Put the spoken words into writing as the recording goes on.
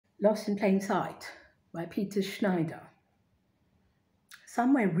Lost in Plain Sight by Schneider.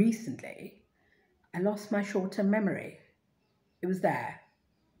 Somewhere recently, I lost my short-term memory. It was there,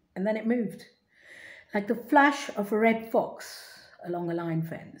 and then it moved, like the flash of a red fox along a line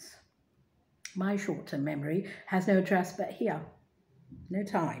fence. My short-term memory has no address but here, no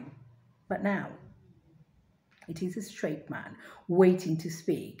time but now. It is a straight man waiting to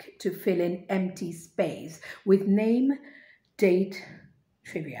speak, to fill in empty space with name, date,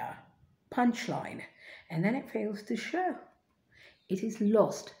 trivia, punchline, and then it fails to show. It is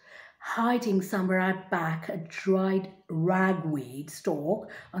lost, hiding somewhere out back, a dried ragweed stalk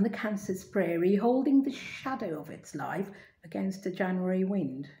on the Kansas Prairie, holding the shadow of its life against a January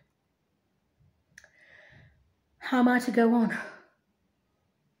wind. How am I to go on?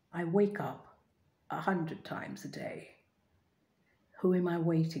 I wake up 100 times a day. Who am I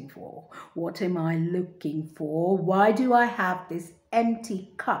waiting for? What am I looking for? Why do I have this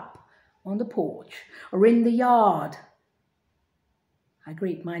empty cup on the porch or in the yard? I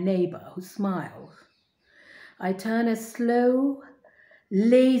greet my neighbor who smiles. I turn a slow,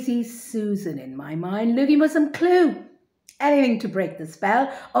 lazy Susan in my mind, looking for some clue, anything to break the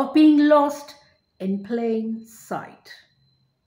spell of being lost in plain sight.